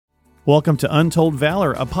Welcome to Untold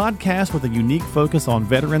Valor, a podcast with a unique focus on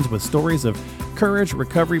veterans with stories of courage,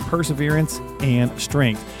 recovery, perseverance, and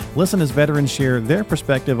strength. Listen as veterans share their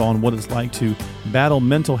perspective on what it's like to battle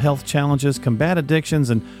mental health challenges, combat addictions,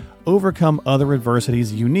 and overcome other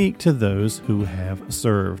adversities unique to those who have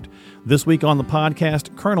served. This week on the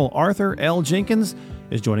podcast, Colonel Arthur L. Jenkins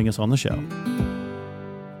is joining us on the show.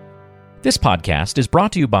 This podcast is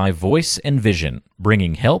brought to you by Voice and Vision,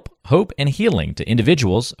 bringing help, hope, and healing to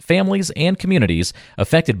individuals, families, and communities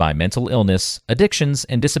affected by mental illness, addictions,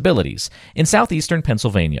 and disabilities in southeastern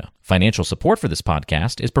Pennsylvania. Financial support for this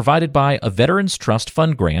podcast is provided by a Veterans Trust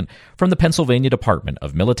Fund grant from the Pennsylvania Department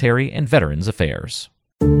of Military and Veterans Affairs.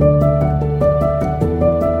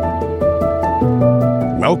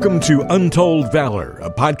 Welcome to Untold Valor, a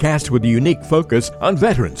podcast with a unique focus on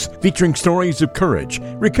veterans, featuring stories of courage,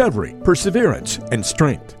 recovery, perseverance, and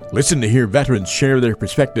strength. Listen to hear veterans share their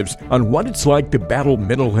perspectives on what it's like to battle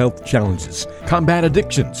mental health challenges, combat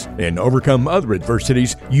addictions, and overcome other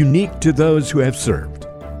adversities unique to those who have served.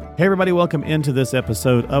 Hey everybody, welcome into this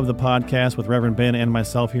episode of the podcast with Reverend Ben and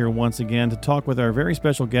myself here once again to talk with our very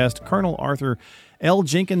special guest, Colonel Arthur L.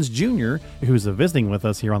 Jenkins Jr., who's visiting with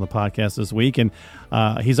us here on the podcast this week. And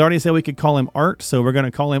he's already said we could call him Art, so we're going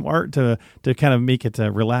to call him Art to kind of make it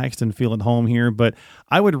relaxed and feel at home here. But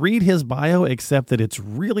I would read his bio, except that it's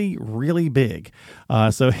really, really big.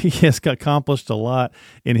 So he has accomplished a lot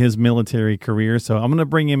in his military career. So I'm going to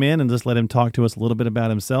bring him in and just let him talk to us a little bit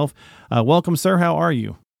about himself. Welcome, sir. How are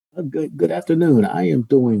you? Good afternoon. I am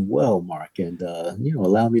doing well, Mark, and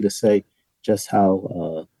allow me to say just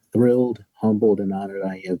how thrilled, humbled, and honored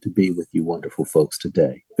I am to be with you wonderful folks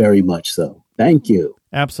today. Very much so. Thank you.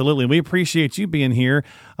 Absolutely. We appreciate you being here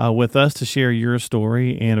with us to share your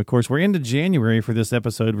story. And of course, we're into January for this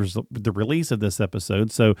episode, the release of this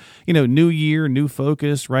episode. So, new year, new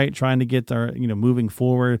focus, right? Trying to get our, moving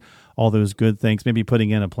forward, all those good things, maybe putting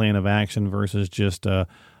in a plan of action versus just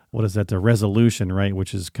what is that? The resolution, right?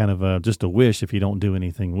 Which is kind of just a wish if you don't do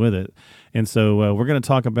anything with it. And so we're going to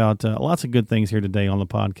talk about lots of good things here today on the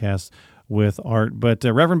podcast with Art. But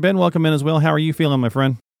Reverend Ben, welcome in as well. How are you feeling, my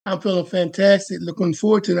friend? I'm feeling fantastic. Looking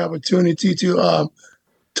forward to an opportunity to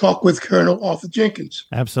talk with Colonel Arthur Jenkins.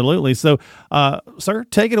 Absolutely. So, sir,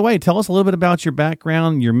 take it away. Tell us a little bit about your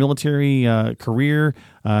background, your military career,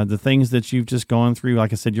 the things that you've just gone through.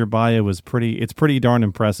 Like I said, your bio is pretty darn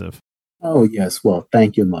impressive. Oh, yes. Well,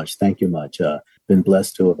 thank you much. Thank you much. Been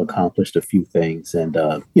blessed to have accomplished a few things and,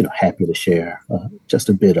 happy to share just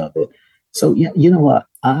a bit of it. So, yeah, you know what?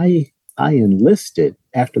 I enlisted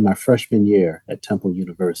after my freshman year at Temple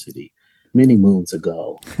University many moons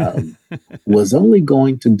ago. Was only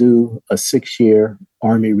going to do a 6-year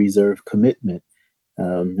Army Reserve commitment.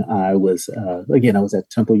 I was at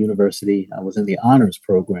Temple University. I was in the honors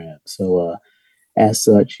program. So, as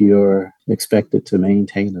such, you're expected to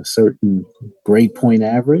maintain a certain grade point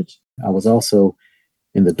average. I was also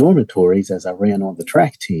in the dormitories as I ran on the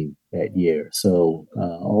track team that year. So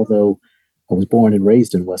although I was born and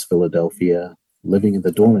raised in West Philadelphia, living in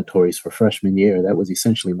the dormitories for freshman year, that was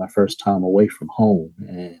essentially my first time away from home.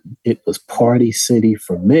 And it was party city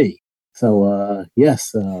for me. So,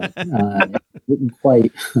 yes, I didn't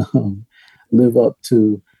quite live up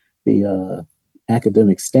to the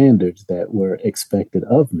academic standards that were expected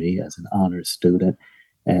of me as an honors student.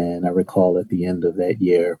 And I recall at the end of that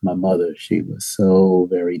year, my mother, she was so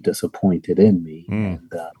very disappointed in me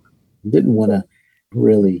and didn't want to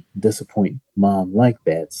really disappoint mom like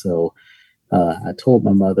that. So I told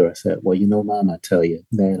my mother, I said, well, Mom, I tell you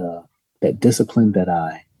that discipline that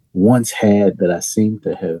I once had that I seem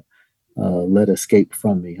to have let escape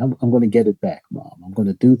from me, I'm going to get it back, Mom. I'm going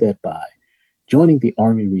to do that by joining the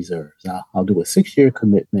Army Reserves. I'll do a 6-year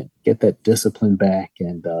commitment, get that discipline back,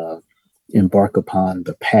 and embark upon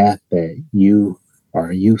the path that you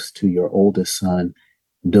are used to your oldest son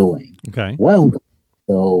doing. Okay. Well,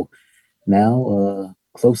 so now,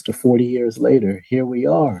 close to 40 years later, here we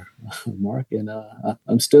are, Mark, and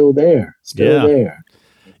I'm still there. There.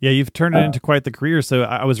 Yeah, you've turned it into quite the career. So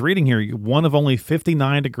I was reading here, you're one of only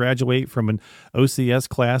 59 to graduate from an OCS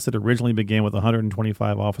class that originally began with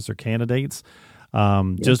 125 officer candidates.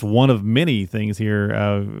 Just one of many things here.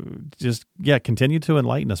 Continue to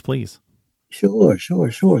enlighten us, please. Sure.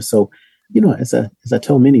 So, as I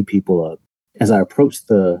tell many people, as I approach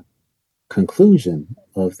the conclusion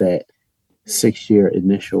of that 6-year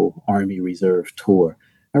initial Army Reserve tour,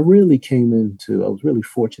 I was really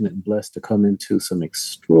fortunate and blessed to come into some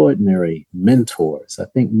extraordinary mentors. I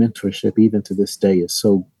think mentorship, even to this day, is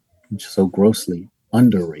so grossly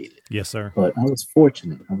underrated. Yes, sir. But I was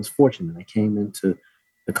fortunate. I came into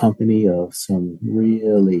the company of some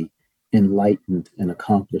really enlightened and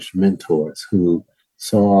accomplished mentors who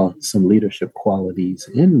saw some leadership qualities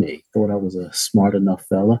in me, thought I was a smart enough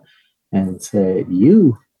fella, and said,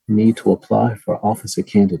 "You need to apply for officer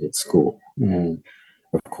candidate school." And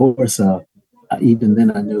of course, even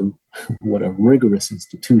then I knew what a rigorous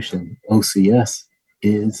institution OCS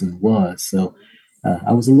is and was. So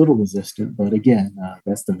I was a little resistant, but again,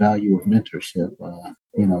 that's the value of mentorship.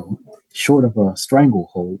 Short of a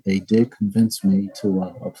stranglehold, they did convince me to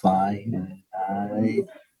apply, and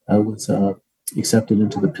I was accepted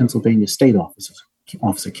into the Pennsylvania State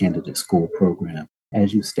Officer Candidate School program.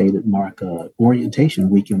 As you stated, Mark, orientation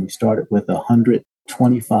weekend, we started with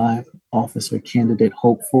 125 officer candidate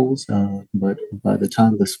hopefuls, but by the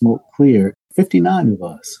time the smoke cleared, 59 of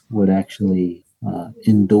us would actually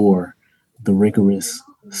endure the rigorous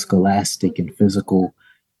scholastic and physical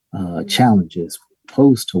challenges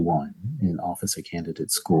posed to one in officer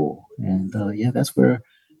candidate school. And that's where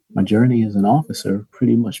my journey as an officer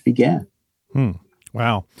pretty much began.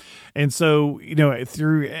 Wow. And so,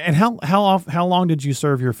 how long did you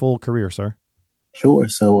serve your full career, sir? Sure.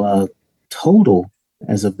 So total,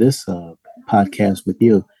 as of this podcast with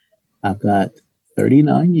you, I've got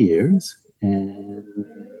 39 years and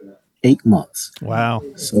 8 months. Wow.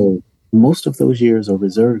 So most of those years are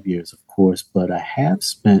reserve years, of course, but I have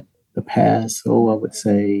spent the past, I would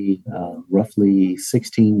say roughly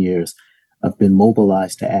 16 years, I've been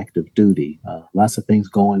mobilized to active duty. Lots of things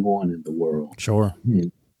going on in the world. Sure.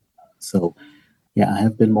 And so, I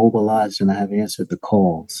have been mobilized and I have answered the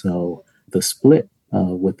call. So the split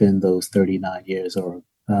within those 39 years are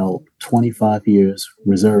about 25 years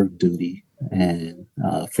reserve duty and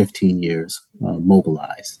 15 years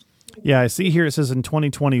mobilized. Yeah, I see here it says in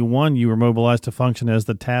 2021 you were mobilized to function as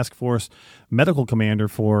the task force medical commander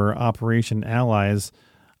for Operation Allies,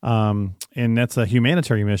 and that's a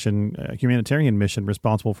humanitarian mission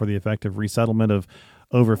responsible for the effective resettlement of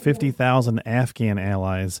over 50,000 Afghan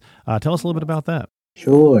allies. Tell us a little bit about that.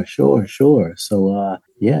 Sure. So,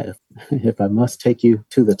 if I must take you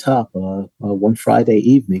to the top, one Friday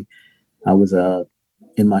evening, I was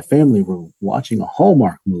in my family room watching a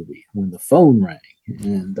Hallmark movie when the phone rang.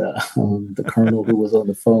 And the colonel who was on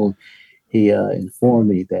the phone, he informed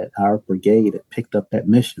me that our brigade had picked up that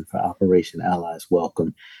mission for Operation Allies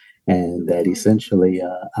Welcome, and that essentially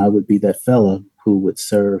I would be that fella who would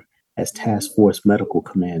serve as task force medical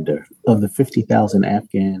commander of the 50,000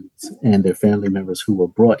 Afghans and their family members who were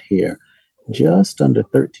brought here. Just under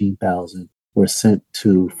 13,000 were sent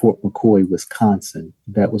to Fort McCoy, Wisconsin.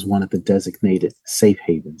 That was one of the designated safe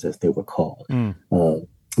havens, as they were called.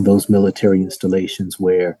 Those military installations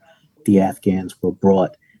where the Afghans were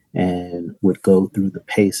brought and would go through the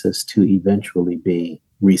paces to eventually be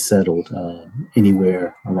resettled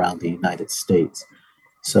anywhere around the United States.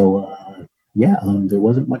 So, there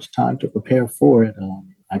wasn't much time to prepare for it.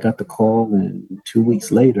 I got the call, and 2 weeks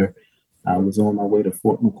later, I was on my way to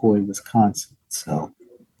Fort McCoy, Wisconsin. So,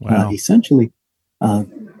 essentially,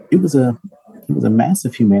 it was a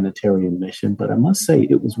massive humanitarian mission, but I must say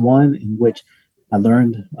it was one in which I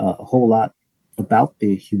learned a whole lot about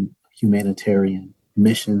the humanitarian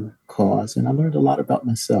mission cause, and I learned a lot about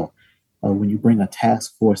myself. When you bring a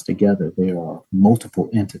task force together, there are multiple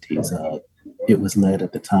entities. It was led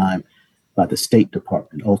at the time by the State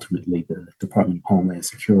Department. Ultimately, the Department of Homeland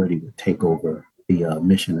Security would take over the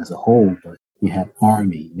mission as a whole, but you had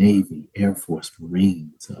Army, Navy, Air Force,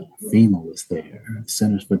 Marines, FEMA was there,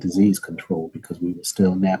 Centers for Disease Control, because we were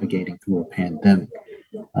still navigating through a pandemic,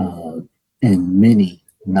 and many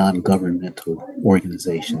non-governmental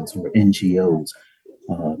organizations or NGOs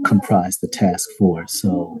comprised the task force.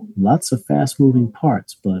 So lots of fast-moving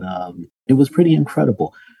parts, but it was pretty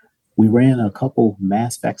incredible. We ran a couple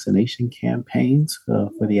mass vaccination campaigns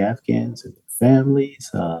for the Afghans and their families.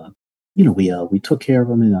 We took care of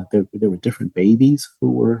them, and there were different babies who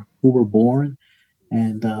were born,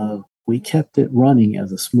 and we kept it running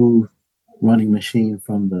as a smooth running machine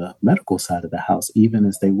from the medical side of the house, even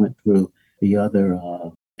as they went through the other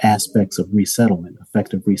aspects of resettlement,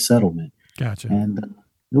 effective resettlement. Gotcha. And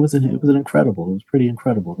it was incredible. It was pretty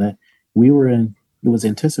incredible that it was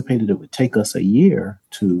anticipated it would take us a year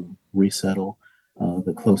to resettle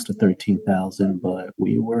the close to 13,000, but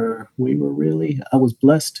we were really, I was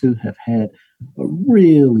blessed to have had a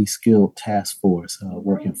really skilled task force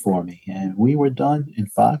working for me, and we were done in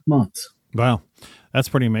 5 months. Wow. That's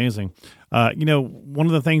pretty amazing. One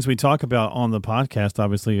of the things we talk about on the podcast,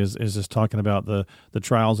 obviously, is just talking about the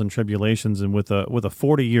trials and tribulations, and with a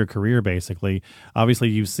 40-year career, basically, obviously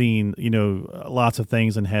you've seen, lots of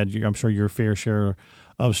things and had, I'm sure, your fair share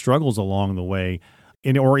of struggles along the way.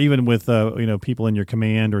 or even with people in your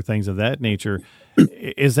command or things of that nature.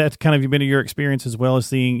 Is that kind of been your experience as well as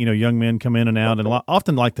seeing young men come in and out, and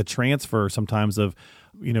often like the transfer sometimes of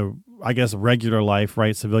I guess regular life,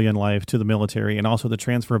 right, civilian life to the military, and also the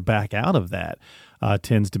transfer back out of that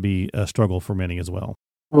tends to be a struggle for many as well.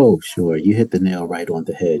 Oh, sure. You hit the nail right on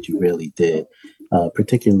the head. You really did,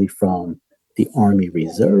 particularly from the Army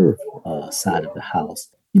Reserve side of the house.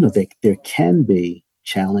 There can be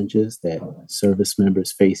challenges that service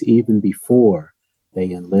members face even before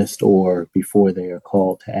they enlist or before they are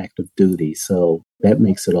called to active duty. So that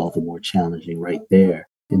makes it all the more challenging right there.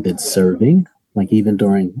 And then serving, like even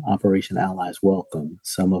during Operation Allies Welcome,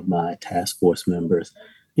 some of my task force members,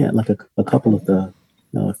 like a couple of the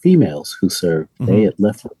females who served, they had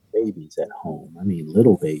left babies at home. I mean,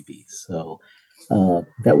 little babies. So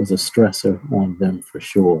that was a stressor on them for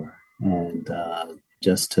sure. And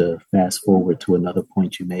just to fast forward to another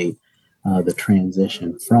point you made, the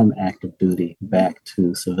transition from active duty back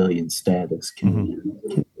to civilian status can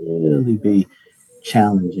really be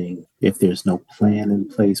challenging if there's no plan in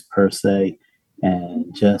place per se,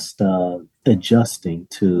 and just adjusting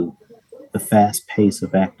to the fast pace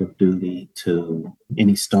of active duty, to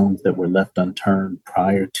any stones that were left unturned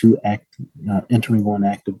prior to entering on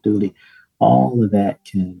active duty. All of that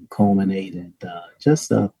can culminate in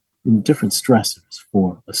just different stressors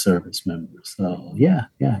for a service member. So yeah.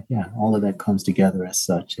 All of that comes together as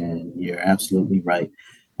such, and you're absolutely right.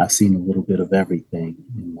 I've seen a little bit of everything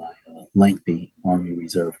in my lengthy Army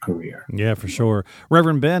Reserve career. Yeah, for sure.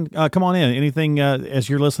 Reverend Ben, come on in. Anything as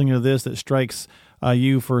you're listening to this that strikes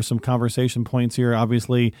you for some conversation points here?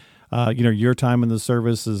 Obviously, your time in the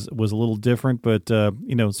service was a little different, but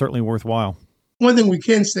certainly worthwhile. One thing we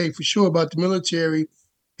can say for sure about the military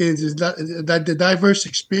is that the diverse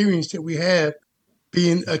experience that we have,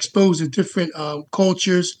 being exposed to different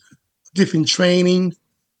cultures, different training,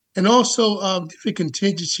 and also different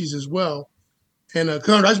contingencies as well. And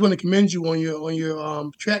Colonel, I just want to commend you on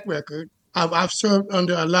your track record. I've served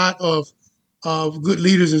under a lot of good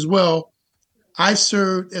leaders as well. I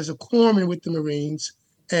served as a corpsman with the Marines,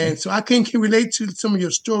 and so I can relate to some of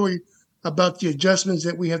your story about the adjustments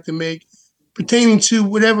that we have to make pertaining to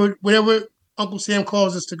whatever Uncle Sam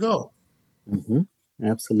calls us to go. Mm-hmm.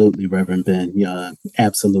 Absolutely, Reverend Ben. Yeah,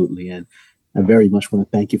 absolutely. And I very much want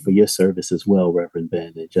to thank you for your service as well, Reverend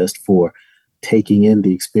Ben, and just for taking in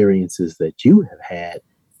the experiences that you have had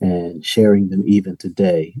and sharing them even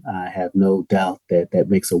today. I have no doubt that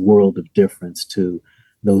makes a world of difference to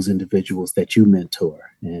those individuals that you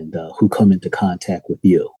mentor and who come into contact with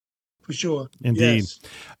you. For sure. Indeed.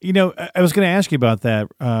 Yes. I was going to ask you about that,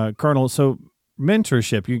 Colonel. So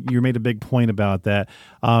mentorship, you made a big point about that.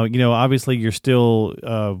 Obviously you're still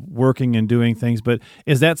working and doing things, but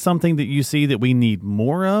is that something that you see that we need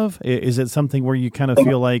more of? Is it something where you kind of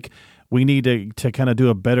feel like we need to kind of do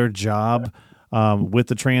a better job with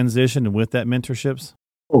the transition and with that mentorships?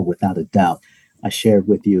 Oh, without a doubt. I shared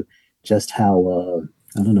with you just how,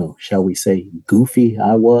 I don't know, shall we say goofy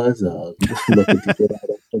I was looking to get out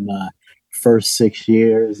after my first 6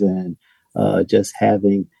 years, and just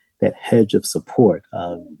having that hedge of support.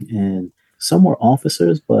 And some were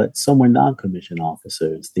officers, but some were non-commissioned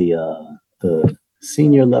officers. The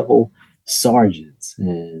senior level sergeants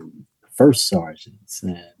and first sergeants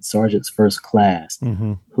and sergeants first class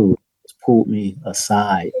who pulled me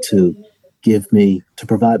aside to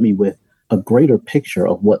provide me with a greater picture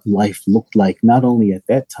of what life looked like, not only at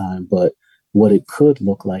that time, but what it could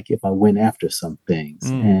look like if I went after some things.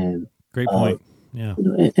 And great point. Yeah.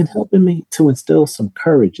 And helping me to instill some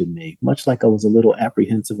courage in me, much like I was a little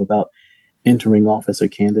apprehensive about entering officer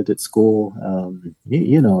candidate school.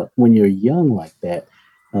 When you're young like that,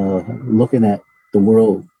 looking at the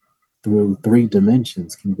world through 3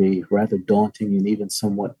 dimensions can be rather daunting and even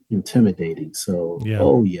somewhat intimidating. So,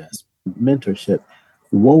 Oh yes, mentorship,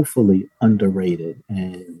 woefully underrated,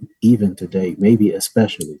 and even today, maybe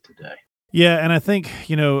especially today. Yeah, and I think,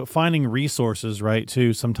 finding resources, right,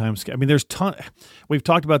 too, sometimes, I mean, we've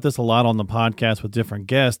talked about this a lot on the podcast with different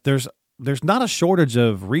guests. There's not a shortage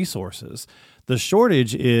of resources. The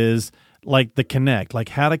shortage is like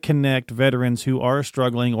how to connect veterans who are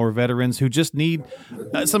struggling or veterans who just need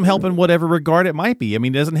some help in whatever regard it might be. I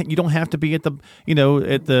mean, you don't have to be at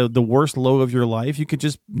the worst low of your life. You could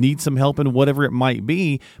just need some help in whatever it might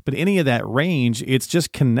be. But any of that range, it's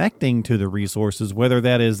just connecting to the resources, whether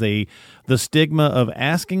that is the stigma of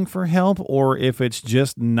asking for help, or if it's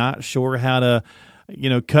just not sure how to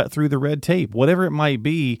cut through the red tape, whatever it might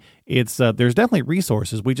be. It's there's definitely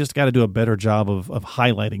resources. We just got to do a better job of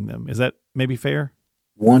highlighting them. Is that maybe fair?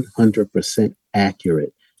 100%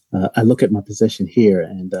 accurate. I look at my position here,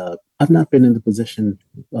 and I've not been in the position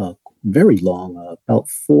very long, about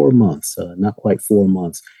 4 months, not quite 4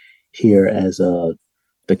 months, here as the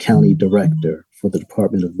county director for the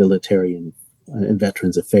Department of Military and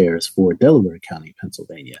Veterans Affairs for Delaware County,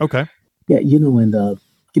 Pennsylvania. Okay. Yeah,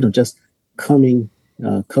 just coming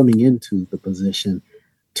into the position.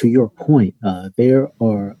 To your point, there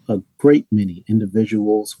are a great many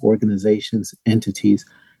individuals, organizations, entities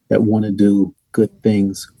that want to do good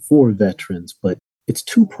things for veterans, but it's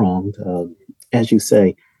two-pronged. As you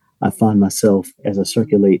say, I find myself, as I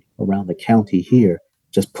circulate around the county here,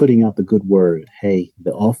 just putting out the good word. Hey,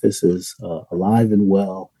 the office is alive and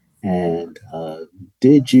well, and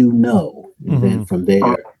did you know? And then from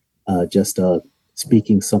there, just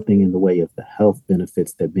speaking something in the way of the health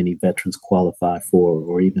benefits that many veterans qualify for,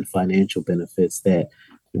 or even financial benefits that,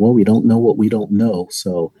 well, we don't know what we don't know.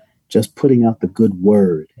 So just putting out the good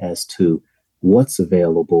word as to what's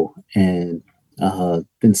available. And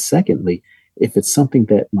then secondly, if it's something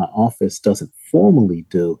that my office doesn't formally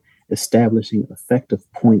do, establishing effective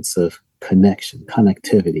points of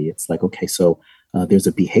connectivity. It's like, okay, so there's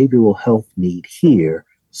a behavioral health need here,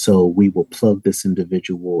 so we will plug this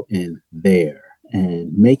individual in there,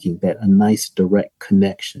 and making that a nice direct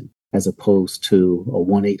connection as opposed to a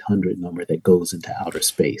 1-800 number that goes into outer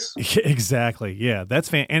space. Exactly. Yeah, that's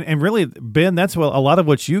and really, Ben, that's what a lot of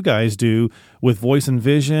what you guys do with Voice and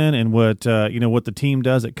Vision, and what what the team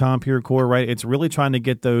does at Compure Core, right? It's really trying to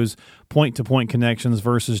get those point-to-point connections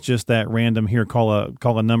versus just that random here call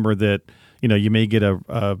a number that you may get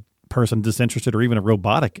a person disinterested or even a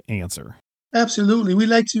robotic answer. Absolutely, we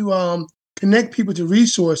like to connect people to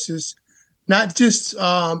resources, not just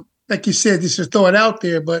like you said, just to throw it out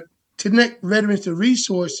there, but connect veterans to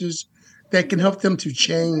resources that can help them to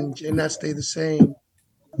change and not stay the same.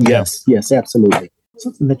 Yes, absolutely.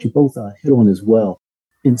 Something that you both hit on as well.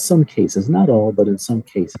 In some cases, not all, but in some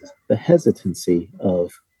cases, the hesitancy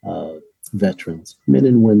of veterans, men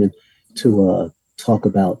and women, to talk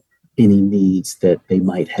about any needs that they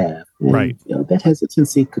might have. And, right. That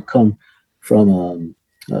hesitancy could come from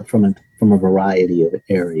a variety of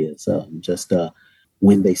areas.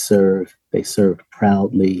 When they served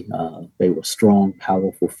proudly. They were strong,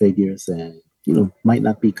 powerful figures, and might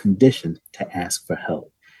not be conditioned to ask for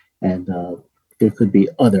help. And there could be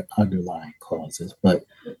other underlying causes. But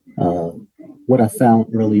what I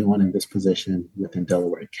found early on in this position within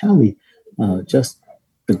Delaware County, just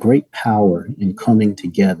the great power in coming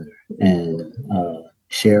together and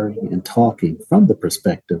sharing and talking from the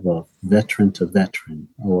perspective of veteran to veteran,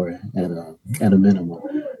 or at a minimum,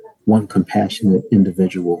 one compassionate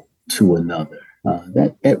individual to another.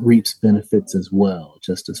 That reaps benefits as well,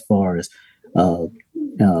 just as far as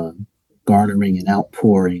garnering and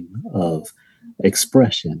outpouring of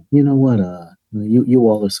expression. You know what? You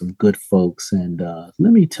all are some good folks, and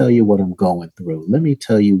let me tell you what I'm going through. Let me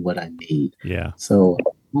tell you what I need. Yeah. So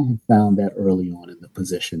I found that early on in the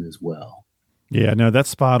position as well. Yeah, no, that's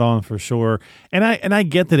spot on for sure. And I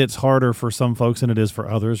get that it's harder for some folks than it is for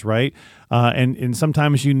others, right? And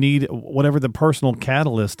sometimes you need whatever the personal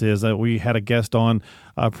catalyst is. We had a guest on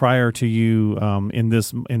prior to you in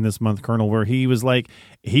this month, Colonel, where he was like,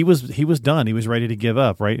 he was done. He was ready to give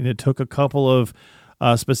up, right? And it took a couple of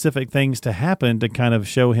specific things to happen to kind of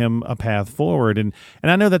show him a path forward. And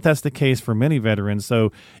I know that that's the case for many veterans.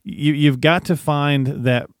 So you've got to find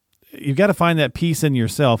that. You've got to find that piece in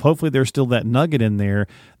yourself. Hopefully there's still that nugget in there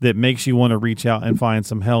that makes you want to reach out and find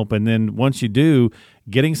some help. And then once you do,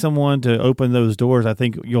 getting someone to open those doors, I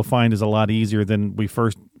think you'll find is a lot easier than we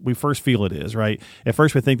first feel it is, right? At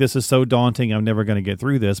first we think this is so daunting, I'm never going to get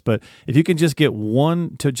through this. But if you can just get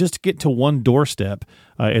to one doorstep,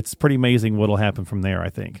 it's pretty amazing what'll happen from there, I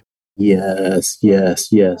think. Yes,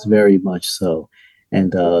 very much so.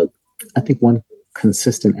 And I think one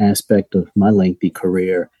consistent aspect of my lengthy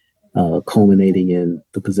career, culminating in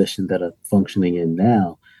the position that I'm functioning in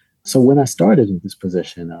now. So when I started in this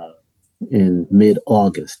position in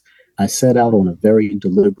mid-August, I set out on a very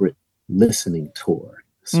deliberate listening tour.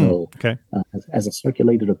 So as I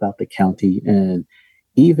circulated about the county, and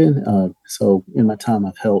even so in my time,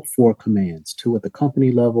 I've held 4 commands, 2 at the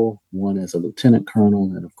company level, 1 as a lieutenant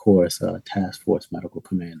colonel, and of course, a task force medical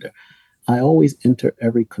commander. I always enter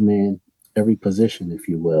every command, every position, if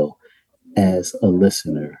you will, as a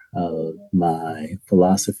listener. My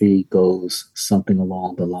philosophy goes something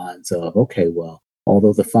along the lines of, okay, well,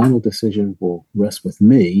 although the final decision will rest with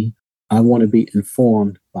me, I want to be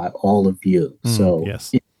informed by all of you. So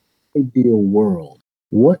yes. In an ideal world,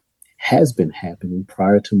 what has been happening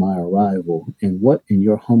prior to my arrival, and what, in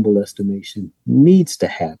your humble estimation, needs to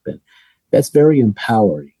happen? That's very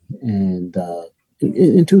empowering. And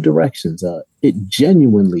in two directions. It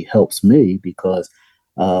genuinely helps me because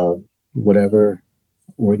whatever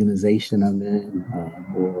organization I'm in,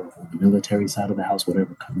 or on the military side of the house,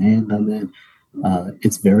 whatever command I'm in,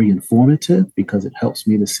 it's very informative because it helps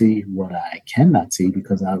me to see what I cannot see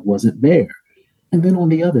because I wasn't there. And then on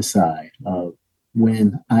the other side,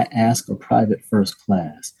 when I ask a private first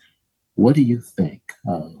class, what do you think?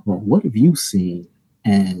 Well, what have you seen?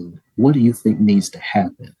 And what do you think needs to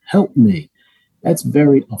happen? Help me. That's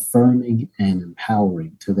very affirming and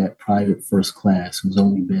empowering to that private first class who's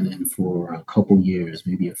only been in for a couple years,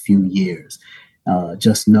 maybe a few years.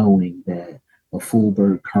 Just knowing that a full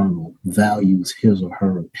bird colonel values his or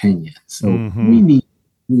her opinion. So we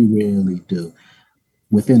really do.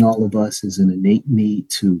 Within all of us is an innate need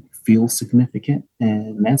to feel significant,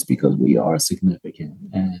 and that's because we are significant.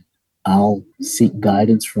 And I'll seek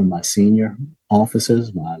guidance from my senior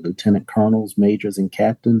officers, my lieutenant colonels, majors, and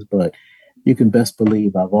captains, but you can best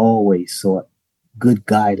believe I've always sought good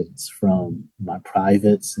guidance from my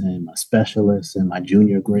privates and my specialists and my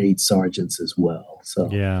junior grade sergeants as well. So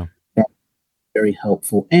yeah, that's very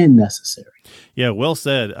helpful and necessary. Yeah, well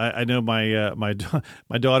said. I know my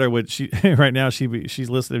daughter would, she right now she's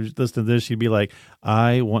listening to this, she'd be like,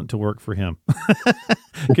 I want to work for him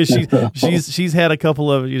because she's had a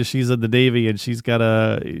couple of, she's in the Navy and she's got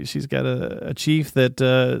a chief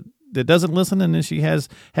that doesn't listen, and then she has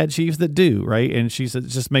had chiefs that do, right? And she said it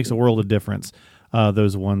just makes a world of difference.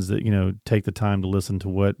 Those ones that, take the time to listen to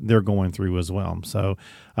what they're going through as well. So,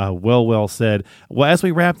 well said. Well, as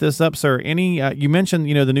we wrap this up, sir, you mentioned,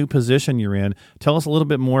 the new position you're in. Tell us a little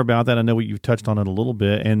bit more about that. I know you've touched on it a little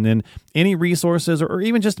bit. And then any resources or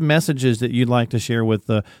even just messages that you'd like to share with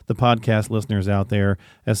the podcast listeners out there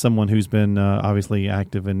as someone who's been obviously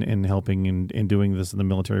active in helping and doing this in the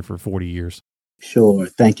military for 40 years. Sure.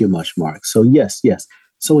 Thank you much, Mark. So yes.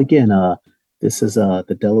 So again, this is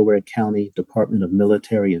the Delaware County Department of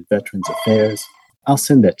Military and Veterans Affairs. I'll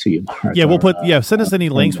send that to you, Mark. Yeah, send us any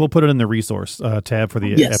links. We'll put it in the resource tab for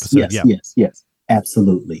the episode. Yes,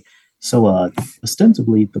 absolutely. So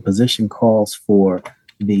ostensibly, the position calls for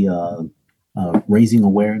the raising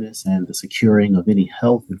awareness and the securing of any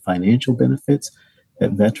health and financial benefits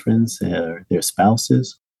that veterans or their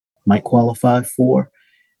spouses might qualify for.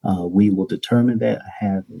 We will determine that. I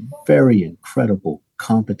have a very incredible,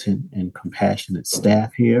 competent, and compassionate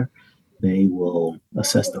staff here. They will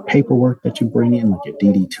assess the paperwork that you bring in, like your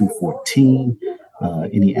DD-214,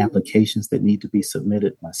 any applications that need to be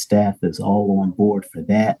submitted. My staff is all on board for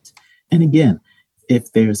that. And again,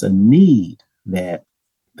 if there's a need that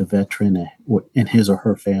the veteran and his or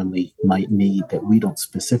her family might need that we don't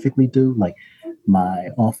specifically do, like my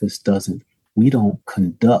office doesn't, we don't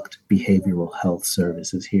conduct behavioral health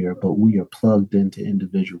services here, but we are plugged into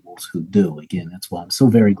individuals who do. Again, that's why I'm so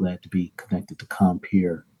very glad to be connected to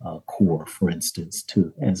Compeer Corps, for instance,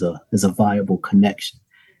 as a viable connection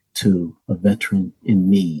to a veteran in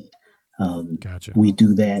need. Gotcha. We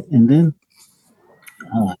do that. And then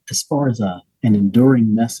as far as an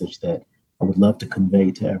enduring message that I would love to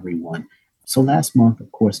convey to everyone. So last month,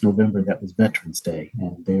 of course, November, that was Veterans Day,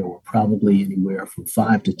 and there were probably anywhere from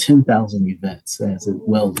 5,000 to 10,000 events, as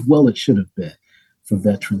it should have been, for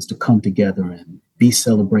veterans to come together and be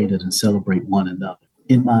celebrated and celebrate one another.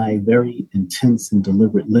 In my very intense and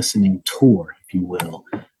deliberate listening tour, if you will,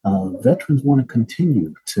 veterans want to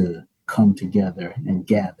continue to come together and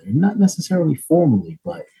gather, not necessarily formally,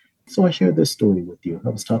 but so I shared this story with you. I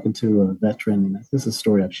was talking to a veteran, and this is a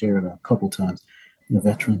story I've shared a couple times. The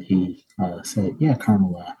veteran, he said, yeah,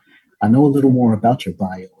 Colonel, I know a little more about your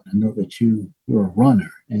bio, and I know that you're a runner,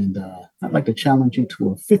 and I'd like to challenge you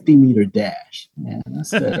to a 50-meter dash. And I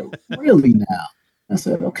said, really now? I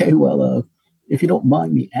said, okay, well, if you don't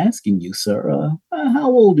mind me asking you, sir, how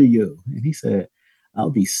old are you? And he said,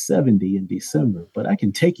 I'll be 70 in December, but I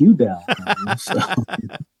can take you down. So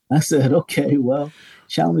I said, okay, well,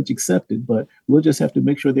 challenge accepted, but we'll just have to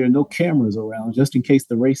make sure there are no cameras around just in case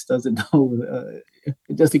the race doesn't know,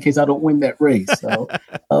 just in case I don't win that race. So,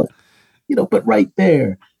 but right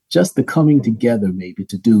there, just the coming together, maybe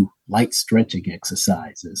to do light stretching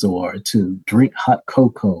exercises or to drink hot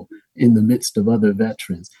cocoa in the midst of other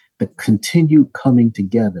veterans, the continued coming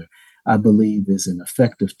together, I believe, is an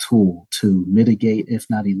effective tool to mitigate, if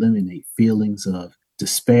not eliminate, feelings of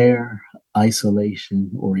despair,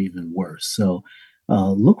 isolation, or even worse. So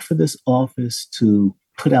look for this office to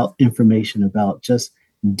put out information about just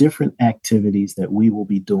different activities that we will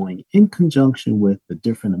be doing in conjunction with the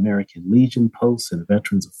different American Legion posts and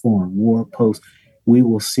Veterans of Foreign War posts. We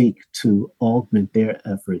will seek to augment their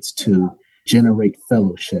efforts to generate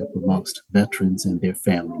fellowship amongst veterans and their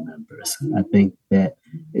family members. I think that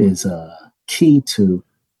is key to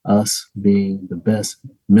us being the best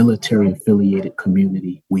military affiliated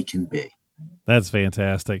community we can be. That's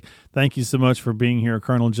fantastic. Thank you so much for being here,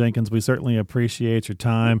 Colonel Jenkins. We certainly appreciate your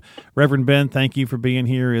time. Reverend Ben, thank you for being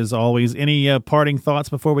here as always. Any parting thoughts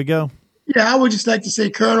before we go? Yeah, I would just like to say,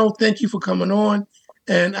 Colonel, thank you for coming on.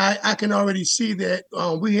 And I can already see that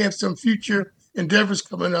we have some future endeavors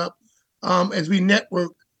coming up as we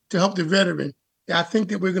network to help the veteran. I think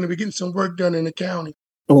that we're going to be getting some work done in the county.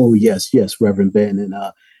 Oh, yes, Reverend Ben. And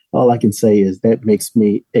all I can say is that makes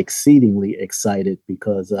me exceedingly excited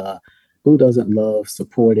because who doesn't love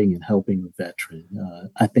supporting and helping a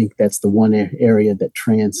veteran? I think that's the one area that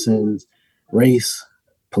transcends race,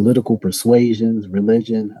 political persuasions,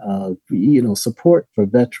 religion. Support for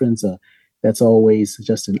veterans, that's always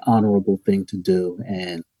just an honorable thing to do.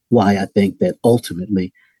 And why I think that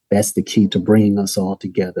ultimately that's the key to bringing us all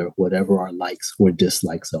together, whatever our likes or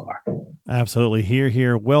dislikes are. Absolutely.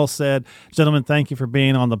 Hear. Well said. Gentlemen, thank you for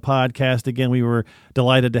being on the podcast. Again, we were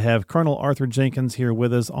delighted to have Colonel Arthur Jenkins here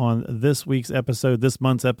with us on this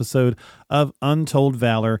month's episode of Untold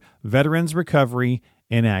Valor, Veterans Recovery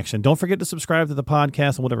in Action. Don't forget to subscribe to the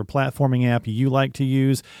podcast on whatever platforming app you like to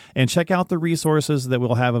use, and check out the resources that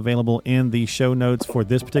we'll have available in the show notes for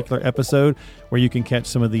this particular episode, where you can catch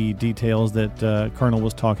some of the details that Colonel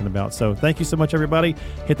was talking about. So thank you so much, everybody.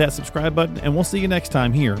 Hit that subscribe button, and we'll see you next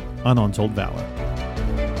time here on Untold Valor.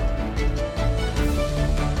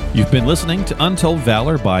 You've been listening to Untold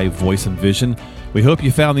Valor by Voice and Vision. We hope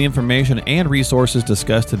you found the information and resources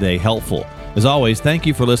discussed today helpful. As always, thank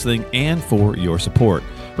you for listening and for your support.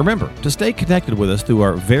 Remember to stay connected with us through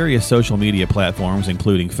our various social media platforms,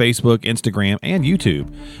 including Facebook, Instagram, and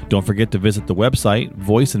YouTube. Don't forget to visit the website,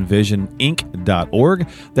 voiceandvisioninc.org.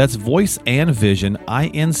 That's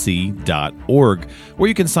voiceandvisioninc.org, where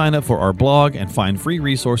you can sign up for our blog and find free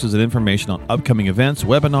resources and information on upcoming events,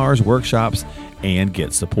 webinars, workshops, and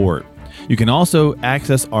get support. You can also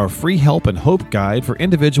access our free help and hope guide for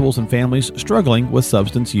individuals and families struggling with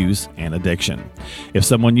substance use and addiction. If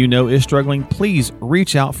someone you know is struggling, please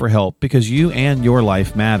reach out for help because you and your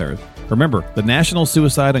life matter. Remember, the National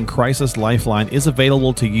Suicide and Crisis Lifeline is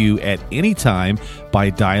available to you at any time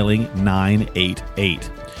by dialing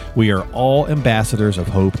 988. We are all ambassadors of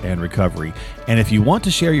hope and recovery. And if you want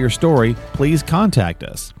to share your story, please contact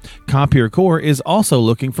us. Compeer Corps is also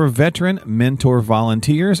looking for veteran mentor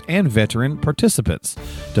volunteers and veteran participants.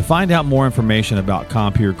 To find out more information about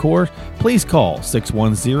Compeer Corps, please call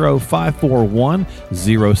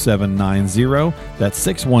 610-541-0790. That's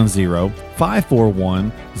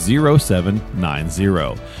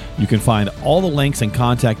 610-541-0790. You can find all the links and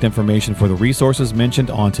contact information for the resources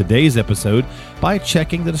mentioned on today's episode by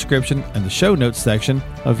checking the description and the show notes section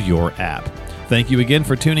of your app. Thank you again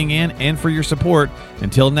for tuning in and for your support.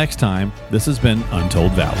 Until next time, this has been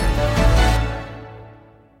Untold Valor.